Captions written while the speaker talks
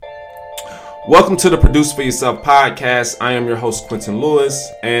Welcome to the Produce For Yourself podcast. I am your host, Quentin Lewis,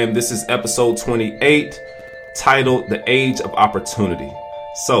 and this is episode 28, titled The Age of Opportunity.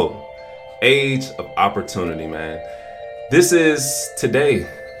 So, Age of Opportunity, man. This is today,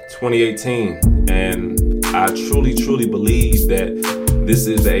 2018, and I truly believe that this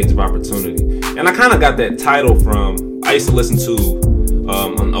is the age of opportunity. And I kind of got that title from, I used to listen to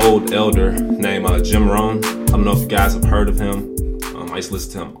an old elder named Jim Rohn. I don't know if you guys have heard of him. I used to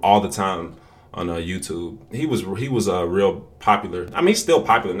listen to him all the time on YouTube. He was real popular. I mean, he's still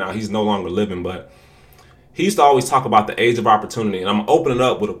popular now. He's no longer living, but he used to always talk about the age of opportunity. And I'm opening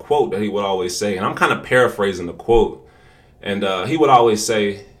up with a quote that he would always say. And I'm kind of paraphrasing the quote. And he would always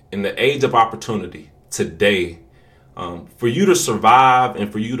say, in the age of opportunity today, for you to survive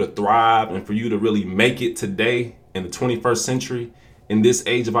and for you to thrive and for you to really make it today in the 21st century, in this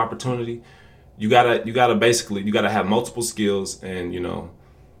age of opportunity, you gotta have multiple skills. And,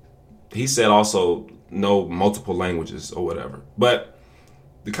 he said also know multiple languages or whatever. But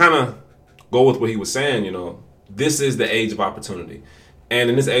to kind of go with what he was saying, this is the age of opportunity. And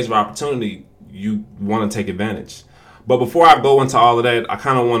in this age of opportunity, you want to take advantage. But before I go into all of that, I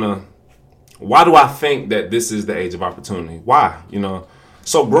kind of want to, why do I think that this is the age of opportunity? Why?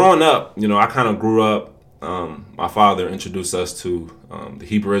 So growing up, I kind of grew up, my father introduced us to the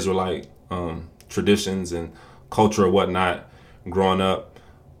Hebrew Israelite traditions and culture and whatnot growing up.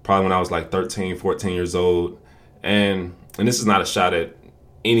 Probably when I was like 13, 14 years old. And this is not a shot at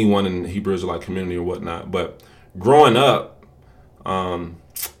anyone in the Hebrew Israelite community or whatnot, but growing up,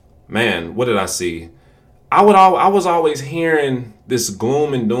 man, what did I see? I was always hearing this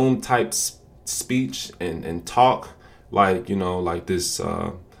gloom and doom type speech and talk, like this,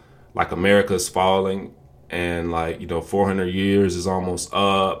 like America's falling and 400 years is almost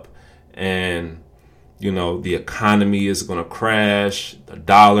up and the economy is going to crash. The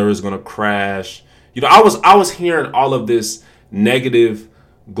dollar is going to crash. I was hearing all of this negative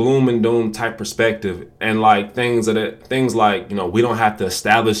gloom and doom type perspective and things like, we don't have to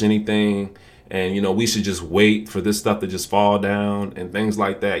establish anything and, we should just wait for this stuff to just fall down and things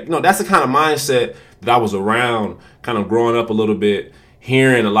like that. That's the kind of mindset that I was around kind of growing up a little bit,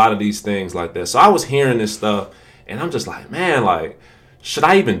 hearing a lot of these things like that. So I was hearing this stuff and I'm just like, man, should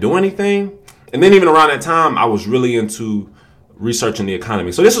I even do anything? And then even around that time, I was really into researching the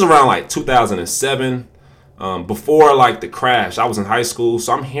economy. So this was around 2007, before the crash. I was in high school,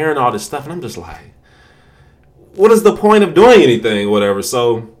 so I'm hearing all this stuff, and I'm just like, what is the point of doing anything, whatever?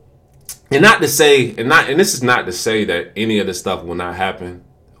 So, and this is not to say that any of this stuff will not happen.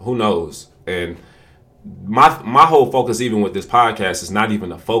 Who knows? And my whole focus, even with this podcast, is not even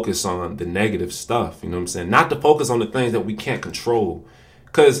to focus on the negative stuff. You know what I'm saying? Not to focus on the things that we can't control.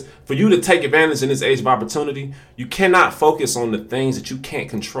 Because for you to take advantage in this age of opportunity, you cannot focus on the things that you can't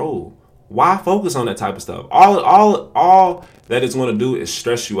control. Why focus on that type of stuff? All that it's going to do is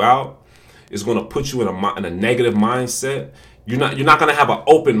stress you out. It's going to put you in a negative mindset. You're not going to have an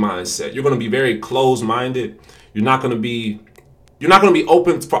open mindset. You're going to be very closed-minded. You're not going to be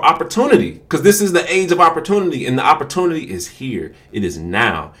open for opportunity, because this is the age of opportunity, and the opportunity is here. It is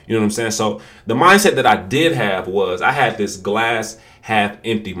now. You know what I'm saying? So the mindset that I did have was I had this glass half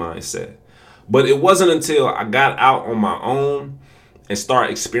empty mindset. But it wasn't until I got out on my own and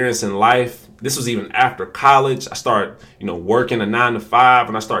started experiencing life. This was even after college. I started, working a 9 to 5,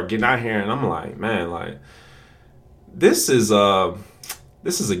 and I started getting out here, and I'm like, man, this is a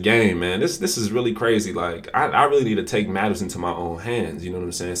game, man. This is really crazy. I really need to take matters into my own hands. You know what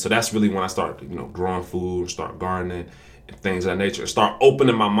I'm saying? So that's really when I started, growing food, start gardening and things of that nature. Start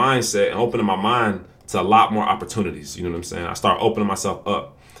opening my mindset and opening my mind to a lot more opportunities. You know what I'm saying? I start opening myself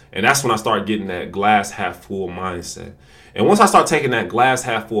up. And that's when I start getting that glass half full mindset. And once I start taking that glass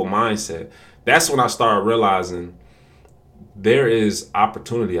half full mindset, that's when I start realizing there is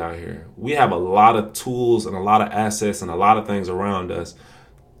opportunity out here. We have a lot of tools and a lot of assets and a lot of things around us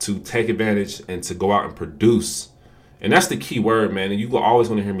to take advantage and to go out and produce. And that's the key word, man. And you always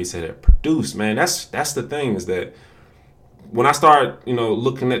want to hear me say that. Produce, man. That's the thing, is that when I start,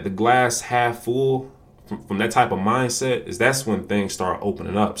 looking at the glass half full from that type of mindset, that's when things start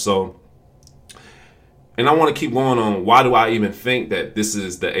opening up. So, and I want to keep going on, why do I even think that this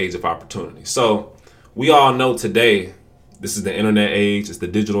is the age of opportunity? So we all know today, this is the internet age, it's the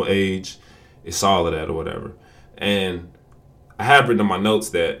digital age, it's all of that or whatever. And I have written in my notes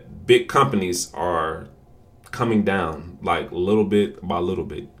that big companies are coming down little bit by little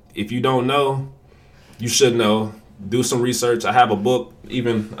bit. If you don't know, you should know. Do some research. I have a book, I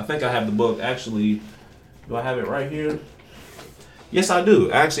think I have the book actually. Do I have it right here? Yes, I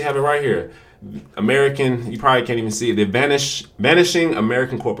do. I actually have it right here. American, you probably can't even see it. The Vanishing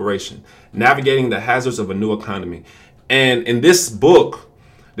American Corporation, Navigating the Hazards of a New Economy. And in this book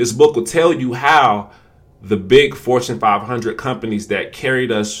will tell you how the big Fortune 500 companies that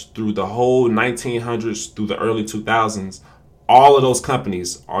carried us through the whole 1900s through the early 2000s, all of those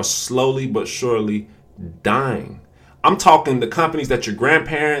companies are slowly but surely dying. I'm talking the companies that your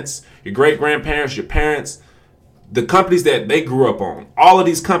grandparents, your great grandparents, your parents, the companies that they grew up on, all of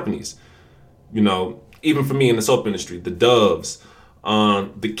these companies, you know, even for me in the soap industry, the Doves,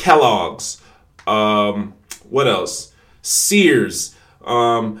 the Kellogg's, what else? Sears,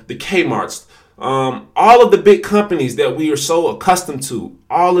 the Kmart's, all of the big companies that we are so accustomed to,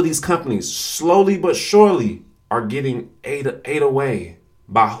 all of these companies slowly but surely are getting ate away.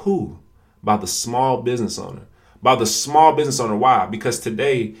 By who? By the small business owner. By the small business owner. Why? Because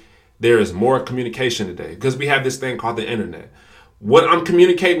today there is more communication today. Because we have this thing called the internet. What I'm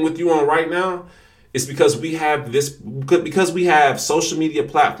communicating with you on right now is because we have this, because we have social media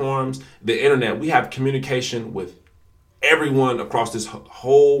platforms, the internet, we have communication with everyone across this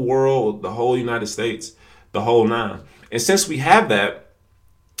whole world, the whole United States, the whole nine. And since we have that,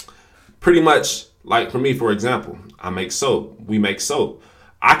 pretty much, like for me, for example, I make soap. We make soap.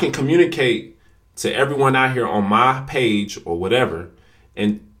 I can communicate to everyone out here on my page or whatever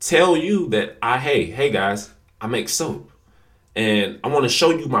and tell you that hey guys, I make soap. And I want to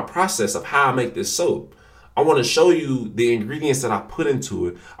show you my process of how I make this soap. I want to show you the ingredients that I put into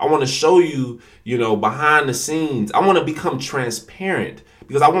it. I want to show you, behind the scenes. I want to become transparent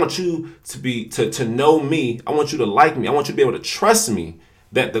because I want you to know me. I want you to like me. I want you to be able to trust me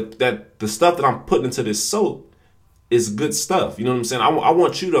that the stuff that I'm putting into this soap is good stuff. You know what I'm saying? I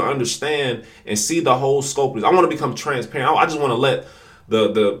want you to understand and see the whole scope of this. I want to become transparent. I just want to let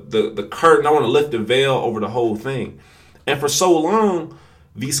the curtain, I want to lift the veil over the whole thing. And for so long,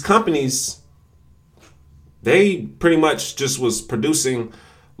 these companies, they pretty much just was producing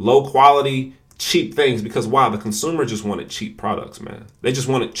low quality, cheap things because why? The consumer just wanted cheap products, man. They just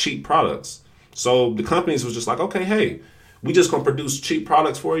wanted cheap products. So the companies was just like, okay, hey, we just gonna produce cheap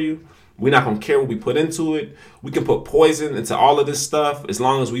products for you. We're not gonna care what we put into it. We can put poison into all of this stuff as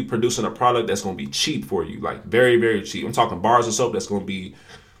long as we producing a product that's gonna be cheap for you, like very, very cheap. I'm talking bars of soap that's gonna be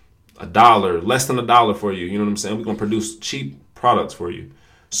 $1, less than $1 for you. You know what I'm saying? We're gonna produce cheap products for you.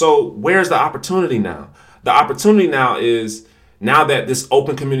 So where's the opportunity now? The opportunity now is now that this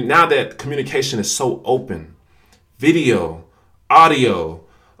open community, now that communication is so open, video, audio,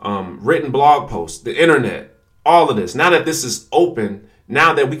 written blog posts, the internet, all of this. Now that this is open,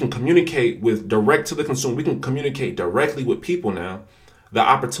 now that we can communicate with direct to the consumer, we can communicate directly with people now. The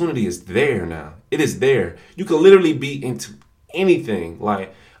opportunity is there now. It is there. You can literally be into anything.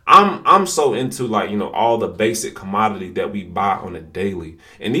 Like I'm so into all the basic commodity that we buy on a daily.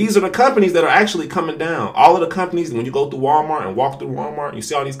 And these are the companies that are actually coming down. All of the companies, when you go through Walmart and walk through Walmart, you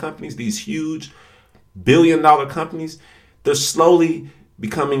see all these companies, these huge billion-dollar companies, they're slowly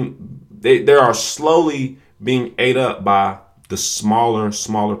becoming, they are slowly being ate up by the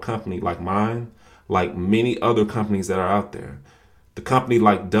smaller company like mine, like many other companies that are out there. The company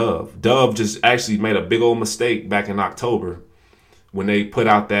like Dove. Dove just actually made a big old mistake back in October when they put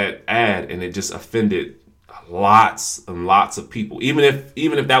out that ad, and it just offended lots and lots of people. Even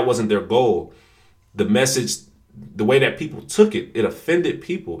if that wasn't their goal, the message, the way that people took it, it offended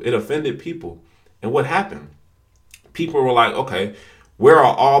people. It offended people. And what happened? People were like, okay, where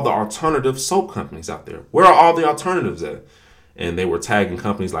are all the alternative soap companies out there? Where are all the alternatives at? And they were tagging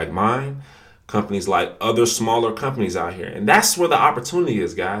companies like mine, companies like other smaller companies out here. And that's where the opportunity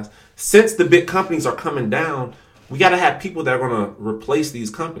is, guys. Since the big companies are coming down, we got to have people that are going to replace these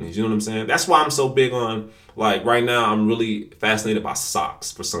companies. You know what I'm saying? That's why I'm so big on, like right now, I'm really fascinated by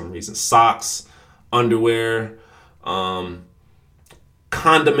socks for some reason. Socks, underwear,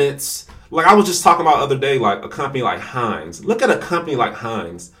 condiments. Like I was just talking about the other day, like a company like Heinz. Look at a company like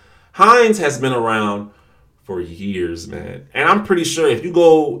Heinz. Heinz has been around for years, man. And I'm pretty sure if you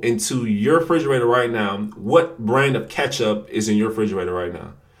go into your refrigerator right now, what brand of ketchup is in your refrigerator right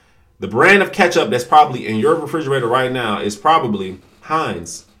now? The brand of ketchup that's probably in your refrigerator right now is probably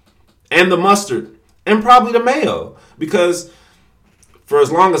Heinz. And the mustard. And probably the mayo. Because for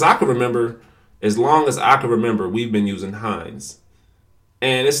as long as I can remember, we've been using Heinz.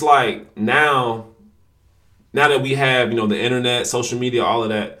 And it's like now that we have, the internet, social media, all of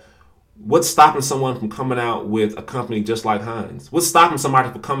that, what's stopping someone from coming out with a company just like Heinz? What's stopping somebody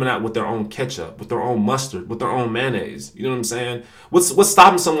from coming out with their own ketchup, with their own mustard, with their own mayonnaise? You know what I'm saying? What's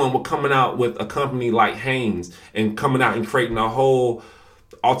stopping someone from coming out with a company like Hanes and coming out and creating a whole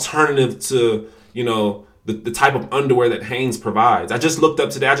alternative to, the type of underwear that Hanes provides. I just looked up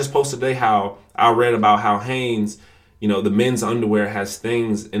today, I just posted today how I read about how Hanes, the men's underwear has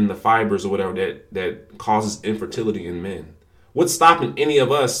things in the fibers or whatever that causes infertility in men. What's stopping any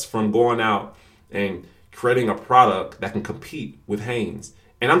of us from going out and creating a product that can compete with Hanes?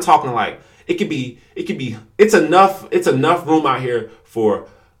 And I'm talking like it's enough room out here for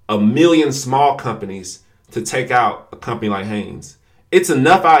 1 million small companies to take out a company like Hanes. It's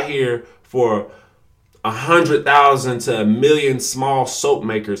enough out here for 100,000 to 1 million small soap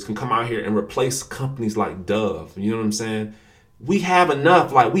makers can come out here and replace companies like Dove. You know what I'm saying? We have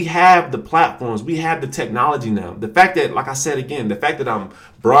enough. Like, we have the platforms. We have the technology now. The fact that, like I said again, the fact that I'm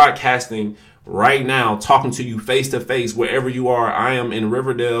broadcasting right now, talking to you face to face, wherever you are. I am in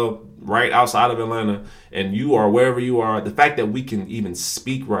Riverdale, right outside of Atlanta, and you are wherever you are. The fact that we can even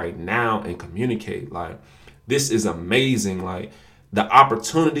speak right now and communicate, like, this is amazing. Like, the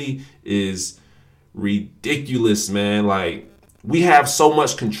opportunity is ridiculous, man. Like, we have so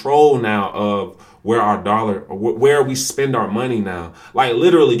much control now of where our dollar, where we spend our money now. Like,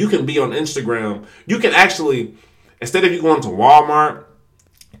 literally, you can be on Instagram. You can actually, instead of you going to Walmart,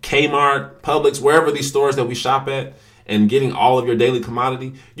 Kmart, Publix, wherever these stores that we shop at, and getting all of your daily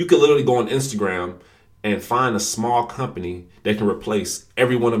commodity, you can literally go on Instagram and find a small company that can replace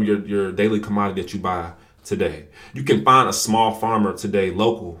every one of your daily commodity that you buy today. You can find a small farmer today,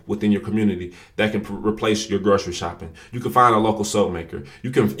 local, within your community, that can replace your grocery shopping. You can find a local soap maker. You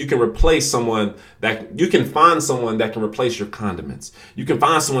can replace someone you can find someone that can replace your condiments. You can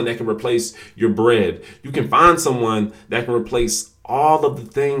find someone that can replace your bread. You can find someone that can replace all of the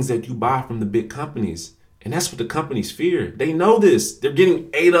things that you buy from the big companies. And that's what the companies fear. They know this. They're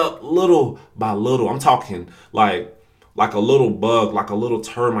getting ate up little by little. I'm talking like a little bug, like a little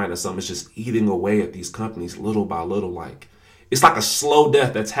termite or something. It's just eating away at these companies little by little. Like, it's like a slow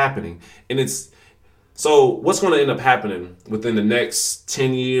death that's happening. And so what's going to end up happening within the next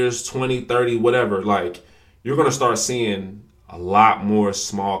 10 years, 20, 30, whatever, like, you're going to start seeing a lot more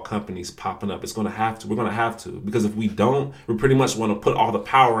small companies popping up. We're going to have to, because if we don't, we pretty much want to put all the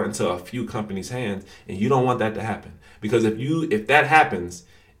power into a few companies' hands. And you don't want that to happen, because if that happens,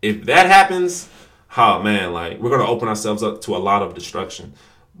 oh man, like, we're going to open ourselves up to a lot of destruction.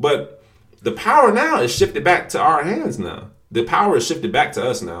 But the power now is shifted back to our hands now. The power is shifted back to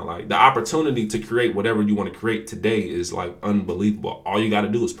us now. Like, the opportunity to create whatever you want to create today is, like, unbelievable. All you got to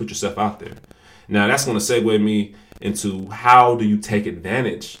do is put yourself out there. Now, that's going to segue me into how do you take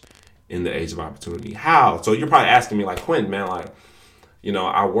advantage in the age of opportunity? How? So you're probably asking me, like, Quentin, man, like,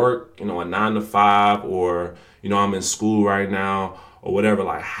 I work, a 9 to 5, or, I'm in school right now, or whatever.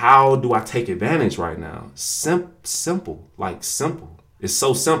 Like, how do I take advantage right now? Simple. It's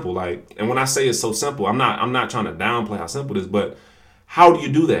so simple. Like, and when I say it's so simple, I'm not trying to downplay how simple it is, but how do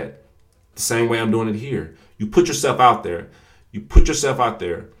you do that? The same way I'm doing it here. You put yourself out there. You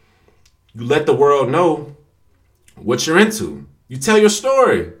let the world know what you're into. You tell your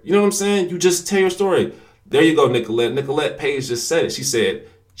story. You know what I'm saying? You just tell your story. There you go, Nicolette. Nicolette Page just said it. She said,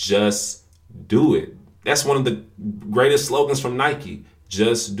 just do it. That's one of the greatest slogans from Nike.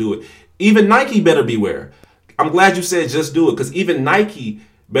 Just do it. Even Nike better beware. I'm glad you said just do it, because even Nike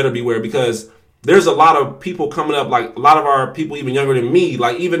better beware, because there's a lot of people coming up, like a lot of our people even younger than me,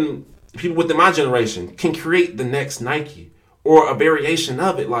 like even people within my generation can create the next Nike or a variation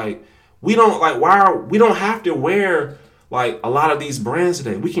of it. Like, we don't have to wear like a lot of these brands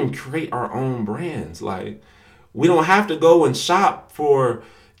today. We can create our own brands. Like, we don't have to go and shop for,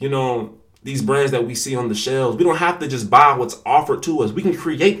 these brands that we see on the shelves. We don't have to just buy what's offered to us. We can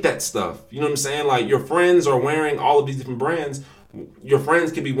create that stuff. You know what I'm saying? Like, your friends are wearing all of these different brands. Your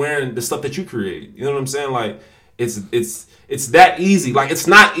friends can be wearing the stuff that you create. You know what I'm saying? Like, it's that easy. Like, it's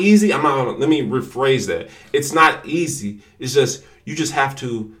not easy. Let me rephrase that. It's not easy. It's just, you just have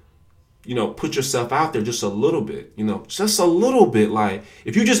to, put yourself out there just a little bit, just a little bit. Like,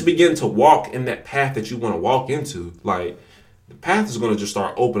 if you just begin to walk in that path that you want to walk into, like, the path is going to just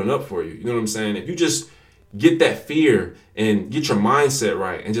start opening up for you. You know what I'm saying? If you just get that fear and get your mindset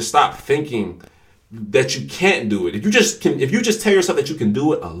right and just stop thinking that you can't do it. If you just tell yourself that you can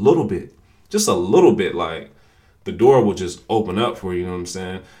do it a little bit, just a little bit, like, the door will just open up for you. You know what I'm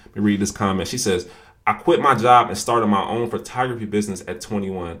saying? Let me read this comment. She says, I quit my job and started my own photography business at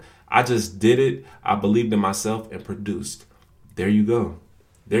 21. I just did it. I believed in myself and produced. There you go.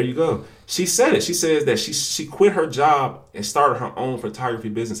 She said it. She says that she quit her job and started her own photography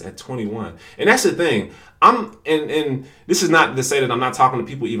business at 21. And that's the thing. And this is not to say that I'm not talking to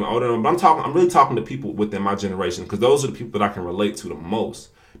people even older than me, but I'm really talking to people within my generation, because those are the people that I can relate to the most.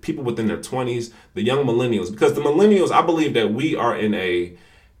 People within their 20s, the young millennials, because the millennials, I believe that we are in a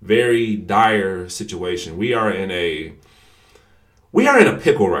very dire situation. We are in a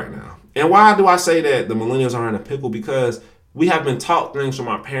pickle right now. And why do I say that the millennials are in a pickle? Because we have been taught things from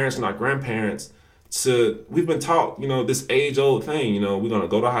our parents and our grandparents we've been taught, this age old thing, we're going to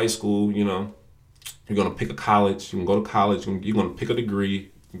go to high school, you're going to pick a college, you can go to college, you're going to pick a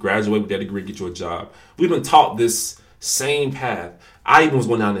degree, graduate with that degree, get you a job. We've been taught this same path. I even was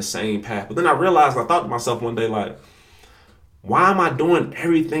going down this same path. But then I realized, I thought to myself one day, like, why am I doing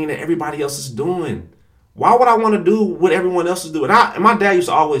everything that everybody else is doing? Why would I want to do what everyone else is doing? And my dad used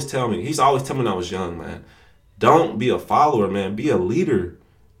to always tell me, he's always tell me when I was young, man, don't be a follower, man. Be a leader.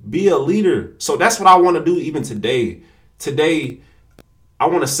 Be a leader. So that's what I want to do even today. Today, I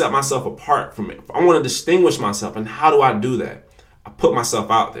want to set myself apart from it. I want to distinguish myself. And how do I do that? I put myself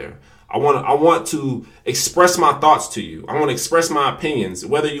out there. I want to express my thoughts to you. I want to express my opinions,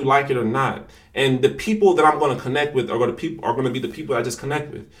 whether you like it or not. And the people that I'm going to connect with are going to be the people I just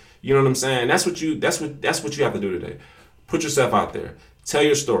connect with. You know what I'm saying? That's what you have to do today. Put yourself out there. Tell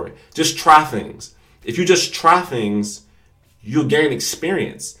your story. Just try things. If you just try things, you'll gain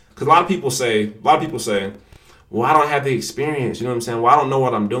experience. Because a lot of people say, well, I don't have the experience. You know what I'm saying? Well, I don't know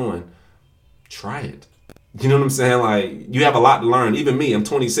what I'm doing. Try it. You know what I'm saying? Like, you have a lot to learn. Even me, I'm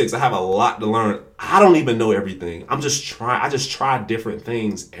 26. I have a lot to learn. I don't even know everything. I just try different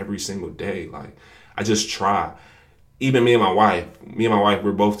things every single day. Like, I just try. Even me and my wife,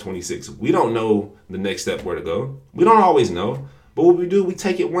 we're both 26. We don't know the next step where to go. We don't always know. But what we do, we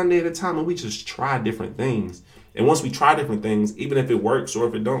take it one day at a time and we just try different things. And once we try different things, even if it works or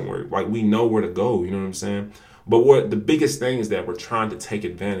if it don't work, like, we know where to go. You know what I'm saying? But the biggest thing is that we're trying to take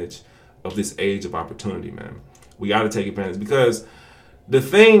advantage of this age of opportunity, man. We got to take advantage, because the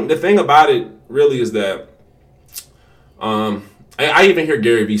thing about it really is that I even hear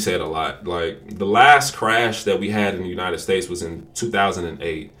Gary Vee say it a lot. Like, the last crash that we had in the United States was in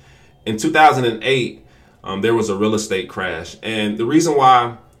 2008. In 2008, there was a real estate crash. And the reason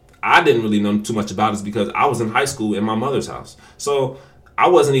why I didn't really know too much about it is because I was in high school in my mother's house. So I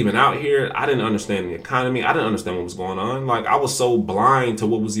wasn't even out here. I didn't understand the economy. I didn't understand what was going on. Like, I was so blind to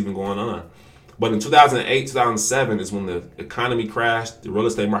what was even going on. But in 2008, 2007 is when the economy crashed, the real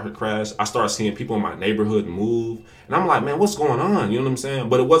estate market crashed. I started seeing people in my neighborhood move. And I'm like, man, what's going on? You know what I'm saying?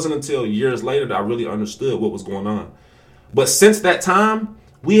 But it wasn't until years later that I really understood what was going on. But since that time,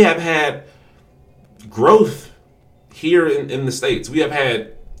 we have had growth here in the States. We have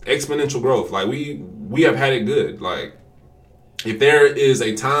had exponential growth. Like, we have had it good. Like, if there is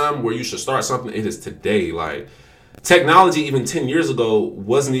a time where you should start something, it is today. Like, technology even 10 years ago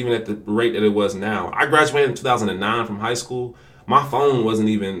wasn't even at the rate that it was now. I graduated in 2009 from high school. My phone wasn't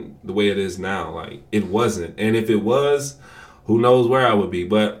even the way it is now. Like, it wasn't. And if it was, who knows where I would be.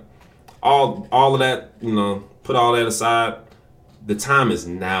 But all of that, put all that aside, the time is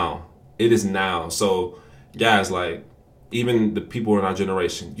now. It is now. So, guys, like, even the people in our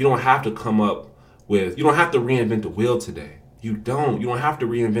generation, you don't have to you don't have to reinvent the wheel today. You don't have to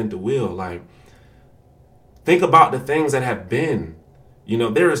reinvent the wheel. Like, think about the things that have been.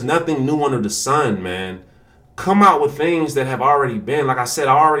 There is nothing new under the sun, man. Come out with things that have already been. Like I said,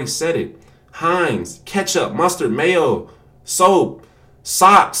 I already said it. Heinz, ketchup, mustard, mayo, soap,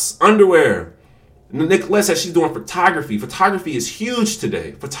 socks, underwear. Nicolette said she's doing photography. Photography is huge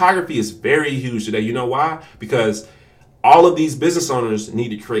today. Photography is very huge today. You know why? Because all of these business owners need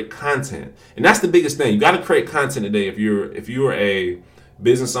to create content. And that's the biggest thing. You got to create content today. If you're a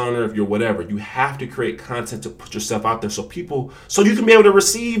business owner, if you're whatever, you have to create content to put yourself out there so you can be able to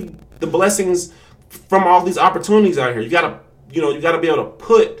receive the blessings from all these opportunities out here. You got to be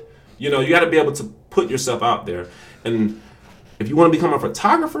able to put yourself out there. And if you want to become a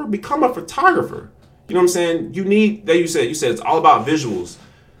photographer, become a photographer. You know what I'm saying? You said it's all about visuals.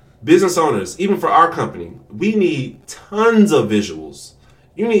 Business owners, even for our company, we need tons of visuals.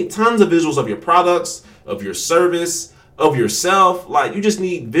 You need tons of visuals of your products, of your service, of yourself. Like, you just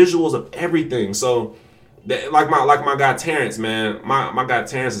need visuals of everything. So, like my guy Terrence, man. My guy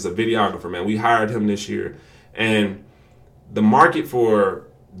Terrence is a videographer, man. We hired him this year, and the market for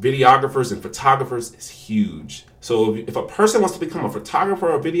videographers and photographers is huge. So if a person wants to become a photographer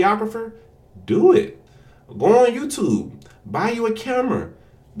or a videographer, do it. Go on YouTube, buy you a camera.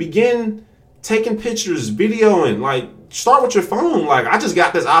 Begin taking pictures, videoing. Like, start with your phone. Like, I just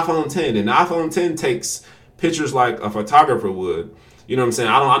got this iPhone 10, and the iPhone 10 takes pictures like a photographer would. You know what I'm saying?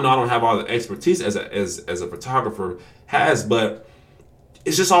 I know I don't have all the expertise as a photographer has, but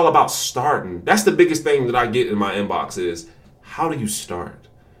it's just all about starting. That's the biggest thing that I get in my inbox is, how do you start?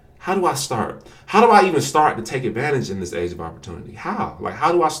 How do I start? How do I even start to take advantage in this age of opportunity? How? Like,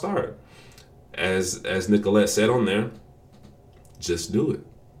 how do I start? As Nicolette said on there, just do it.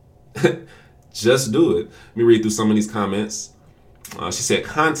 Just do it. Let me read through some of these comments. She said,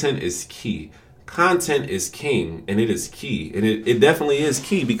 content is key. Content is king, and it is key. And it definitely is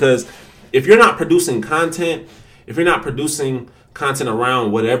key, because if you're not producing content, if you're not producing content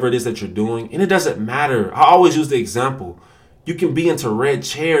around whatever it is that you're doing, and it doesn't matter. I always use the example. You can be into red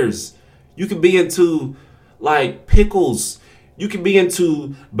chairs. You can be into like pickles. You can be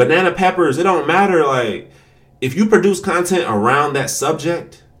into banana peppers. It don't matter. Like, if you produce content around that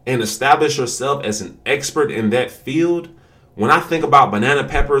subject and establish yourself as an expert in that field, when I think about banana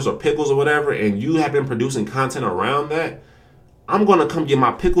peppers or pickles or whatever, and you have been producing content around that, I'm going to come get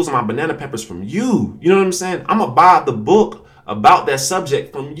my pickles and my banana peppers from you. You know what I'm saying? I'm going to buy the book about that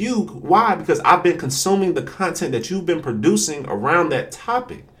subject from you. Why? Because I've been consuming the content that you've been producing around that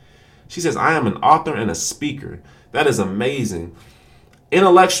topic. She says, I am an author and a speaker. That is amazing.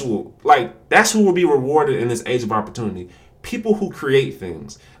 Intellectual, like, that's who will be rewarded in this age of opportunity. People who create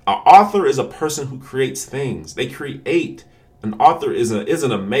things. An author is a person who creates things. They create. An author is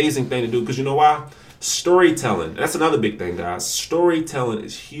an amazing thing to do, because you know why? Storytelling. That's another big thing, guys. Storytelling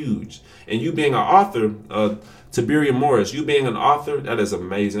is huge. And you being an author, Tiberia Morris, you being an author, that is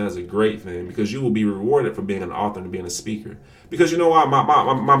amazing. That is a great thing, because you will be rewarded for being an author and being a speaker. Because you know why?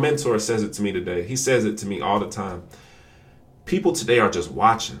 My mentor says it to me today. He says it to me all the time. People today are just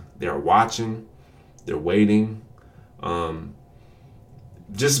watching. They are watching. They're waiting.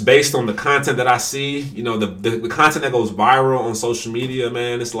 Just based on the content that I see, you know, the content that goes viral on social media,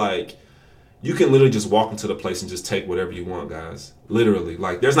 man, it's like you can literally just walk into the place and just take whatever you want, guys. Literally.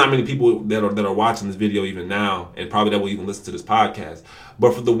 Like, there's not many people that are watching this video even now, and probably that will even listen to this podcast.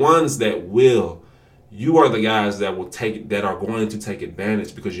 But for the ones that will, you are the guys that are going to take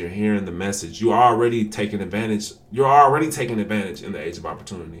advantage, because you're hearing the message. You're already taking advantage. You're already taking advantage in the age of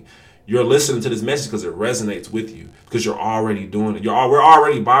opportunity. You're listening to this message because it resonates with you, because you're already doing it. We're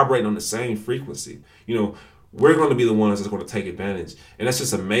already vibrating on the same frequency. You know, we're going to be the ones that's going to take advantage. And that's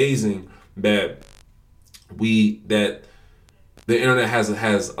just amazing that the internet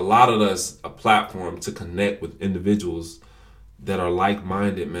has allowed us a platform to connect with individuals that are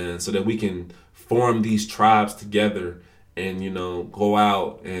like-minded, man, so that we can form these tribes together and, you know, go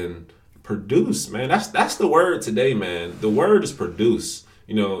out and produce, man. That's the word today, man. The word is produce.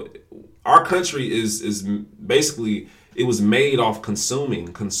 You know, our country is basically, it was made off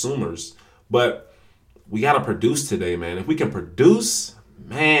consumers, but we got to produce today, man. If we can produce,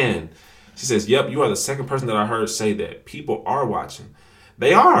 man. She says, yep, you are the second person that I heard say that. People are watching.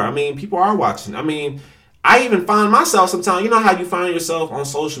 They are. I mean, people are watching. I mean, I even find myself sometimes, you know how you find yourself on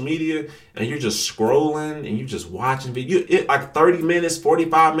social media and you're just scrolling and you're just watching video. Like 30 minutes,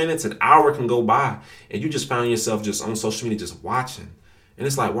 45 minutes, an hour can go by and you just found yourself just on social media just watching. And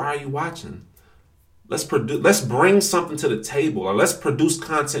it's like, why are you watching? Let's bring something to the table, or let's produce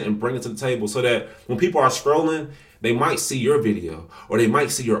content and bring it to the table, so that when people are scrolling, they might see your video, or they might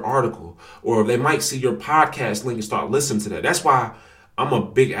see your article, or they might see your podcast link and start listening to that. That's why I'm a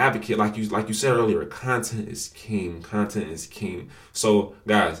big advocate. Like you said earlier, content is king. Content is king. So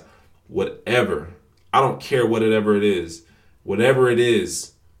guys, I don't care whatever it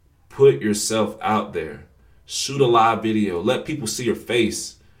is, put yourself out there. Shoot a live video. Let people see your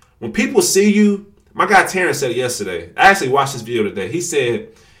face. When people see you, my guy Terrence said it yesterday. I actually watched this video today. He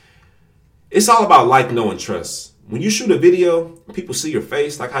said, it's all about like, know, and trust. When you shoot a video, people see your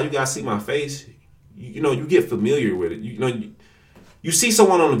face, like how you guys see my face, you know, you get familiar with it. You know, you see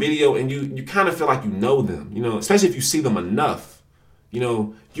someone on a video and you kind of feel like you know them, you know, especially if you see them enough. You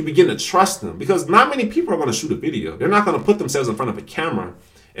know, you begin to trust them, because not many people are going to shoot a video. They're not going to put themselves in front of a camera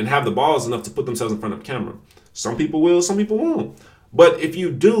and have the balls enough to put themselves in front of a camera. Some people will, some people won't. But if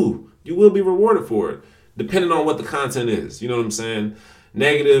you do, you will be rewarded for it, depending on what the content is. You know what I'm saying?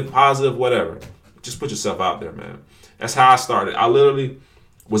 Negative, positive, whatever. Just put yourself out there, man. That's how I started. I literally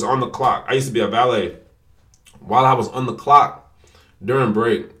was on the clock. I used to be a valet. While I was on the clock during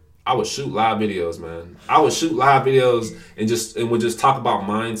break, I would shoot live videos, man. I would shoot live videos and would just talk about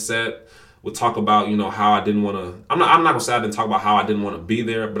mindset. Would talk about, you know, how I didn't want to. I'm not gonna say I didn't talk about how I didn't want to be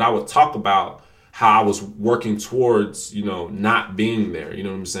there, but I would talk about how I was working towards, you know, not being there. You know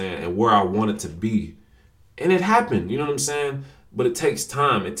what I'm saying? And where I wanted to be. And it happened. You know what I'm saying? But it takes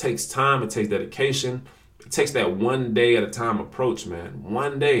time. It takes time. It takes dedication. It takes that one day at a time approach, man.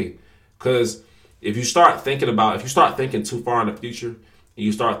 One day. Because if you start thinking too far in the future, and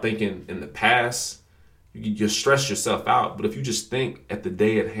you start thinking in the past, you stress yourself out. But if you just think at the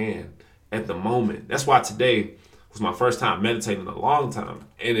day at hand, at the moment. That's why today was my first time meditating in a long time.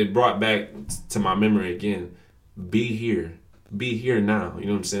 And it brought back to my memory again, be here. Be here now. You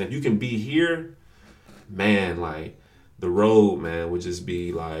know what I'm saying? If you can be here, man, like, the road, man, would just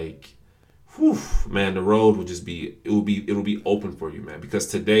be like, whew, man, the road would just be, it'll be open for you, man. Because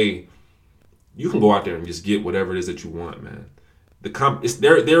today, you can go out there and just get whatever it is that you want, man.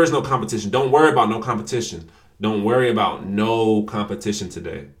 There is no competition. Don't worry about no competition. Don't worry about no competition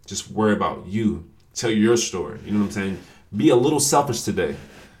today. Just worry about you. Tell your story. You know what I'm saying? Be a little selfish today.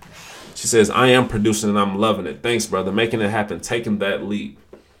 She says, I am producing and I'm loving it. Thanks, brother. Making it happen. Taking that leap.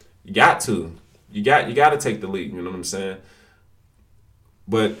 You got to. You got to take the leap. You know what I'm saying?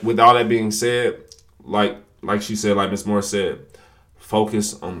 But with all that being said, like she said, like Miss Moore said,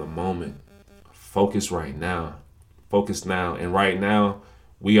 focus on the moment. Focus right now. Focus now. And right now,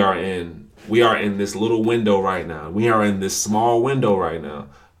 we are in this little window right now. We are in this small window right now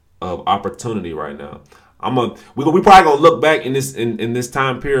of opportunity right now. We probably gonna look back in this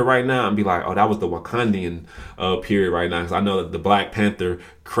time period right now and be like, oh, that was the Wakandian period right now. Because I know that the Black Panther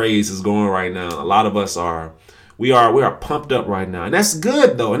craze is going right now. A lot of us we are pumped up right now, and that's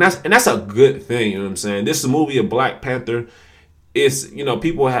good though, and that's a good thing. You know what I'm saying? This movie of Black Panther. It's,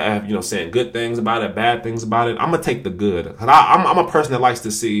 people have, saying good things about it, bad things about it. I'm gonna take the good, because I'm a person that likes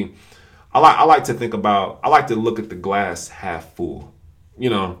to see. I like to look at the glass half full,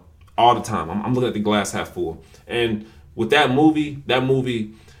 all the time. I'm looking at the glass half full, and with that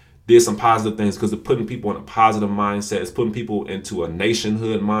movie did some positive things because it's putting people in a positive mindset. It's putting people into a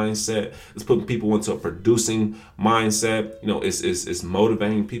nationhood mindset. It's putting people into a producing mindset. It's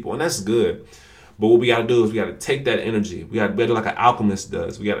motivating people, and that's good. But what we got to do is we got to take that energy. We got to do like an alchemist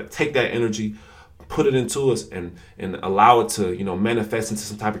does. We got to take that energy, put it into us, and allow it to, manifest into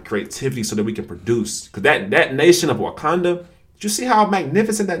some type of creativity so that we can produce. Because that nation of Wakanda, did you see how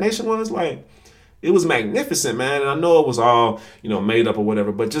magnificent that nation was? Like, it was magnificent, man. And I know it was all, made up or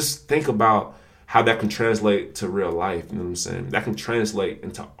whatever. But just think about how that can translate to real life. You know what I'm saying? That can translate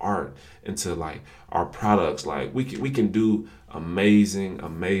into art, into like our products. Like we can do amazing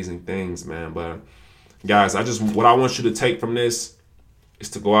things, man. But guys, what I want you to take from this is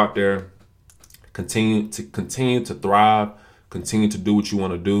to go out there, continue to thrive, continue to do what you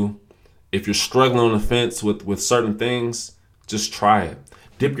want to do. If you're struggling on the fence with certain things, just try it.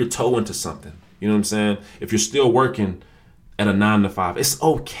 Dip your toe into something. You know what I'm saying? If you're still working at a 9 to 5, it's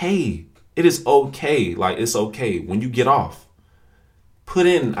okay. It is okay. Like, it's okay when you get off. Put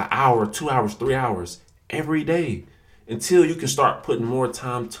in an hour, 2 hours, 3 hours every day until you can start putting more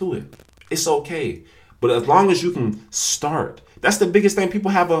time to it. It's okay. But as long as you can start, that's the biggest thing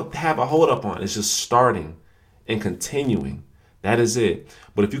people have a hold up on. It's just starting and continuing. That is it.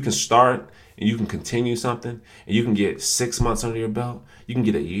 But if you can start and you can continue something and you can get 6 months under your belt, you can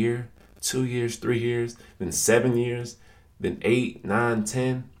get a year, 2 years, 3 years, then 7 years, then 8, 9,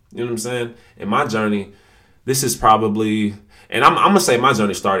 10. You know what I'm saying? In my journey, this is probably, and I'm going to say my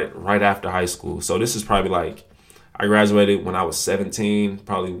journey started right after high school. So this is probably like, I graduated when I was 17.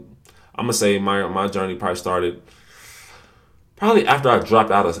 Probably, I'm going to say my journey probably started probably after I dropped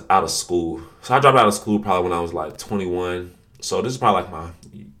out of school. So I dropped out of school probably when I was like 21. So this is probably like my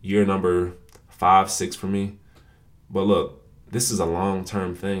year number 5, 6 for me. But look, this is a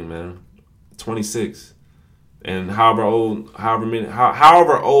long-term thing, man. 26. And however old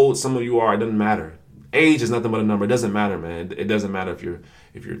some of you are, it doesn't matter. Age is nothing but a number. It doesn't matter, man. It doesn't matter if you're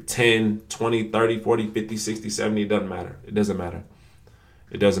 10, 20, 30, 40, 50, 60, 70. It doesn't matter. It doesn't matter.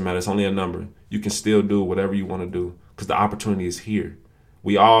 It doesn't matter. It's only a number. You can still do whatever you want to do because the opportunity is here.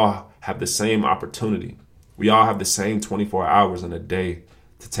 We all have the same opportunity. We all have the same 24 hours in a day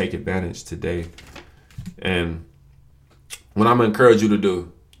to take advantage today. And what I'm going to encourage you to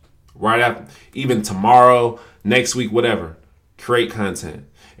do right after, even tomorrow, next week, whatever, create content.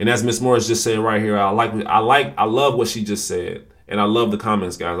 And as Miss Morris just said right here, I love what she just said. And I love the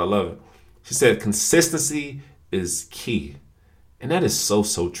comments, guys. I love it. She said, consistency is key. And that is so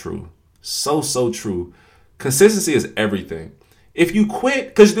true. So true. Consistency is everything. If you quit,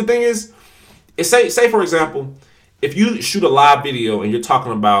 because the thing is, say for example, if you shoot a live video and you're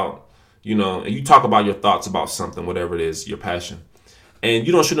talking about, and you talk about your thoughts about something, whatever it is, your passion, and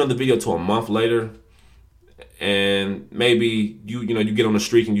you don't shoot another video till a month later, and maybe you get on the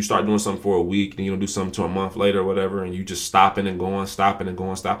streak and you start doing something for a week, and you don't do something till a month later or whatever, and you just stopping and going.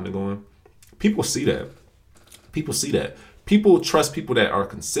 People see that. People trust people that are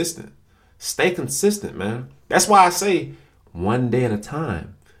consistent. Stay consistent, man. That's why I say one day at a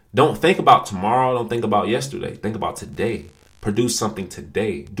time. Don't think about tomorrow. Don't think about yesterday. Think about today. Produce something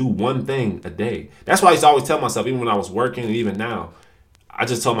today. Do one thing a day. That's why I used to always tell myself, even when I was working and even now, I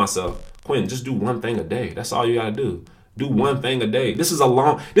just told myself, Quentin, just do one thing a day. That's all you got to do. Do one thing a day. This is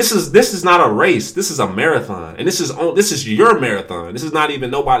not a race. This is a marathon. And this is your marathon. This is not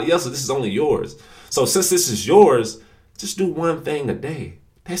even nobody else's. This is only yours. So since this is yours, Just do one thing a day.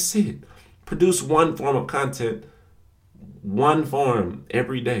 That's it. Produce one form of content, one form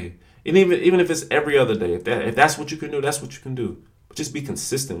every day. And even if it's every other day, if that's what you can do, that's what you can do. But just be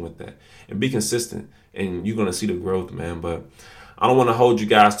consistent with that. And be consistent, and you're going to see the growth, man. But I don't want to hold you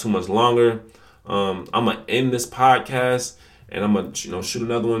guys too much longer. I'm going to end this podcast, and I'm going to shoot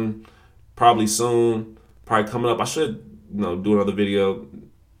another one probably soon. Probably coming up. I should do another video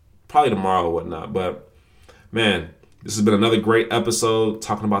probably tomorrow or whatnot. But, man, this has been another great episode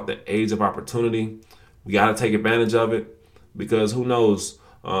talking about the age of opportunity. We got to take advantage of it, because who knows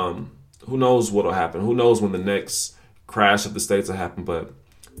what will happen. Who knows when the next crash of the states will happen. But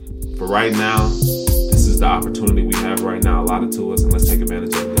for right now, this is the opportunity we have right now allotted to us, and let's take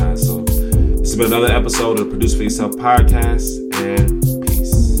advantage of it, guys. So this has been another episode of the Produce for Yourself podcast, and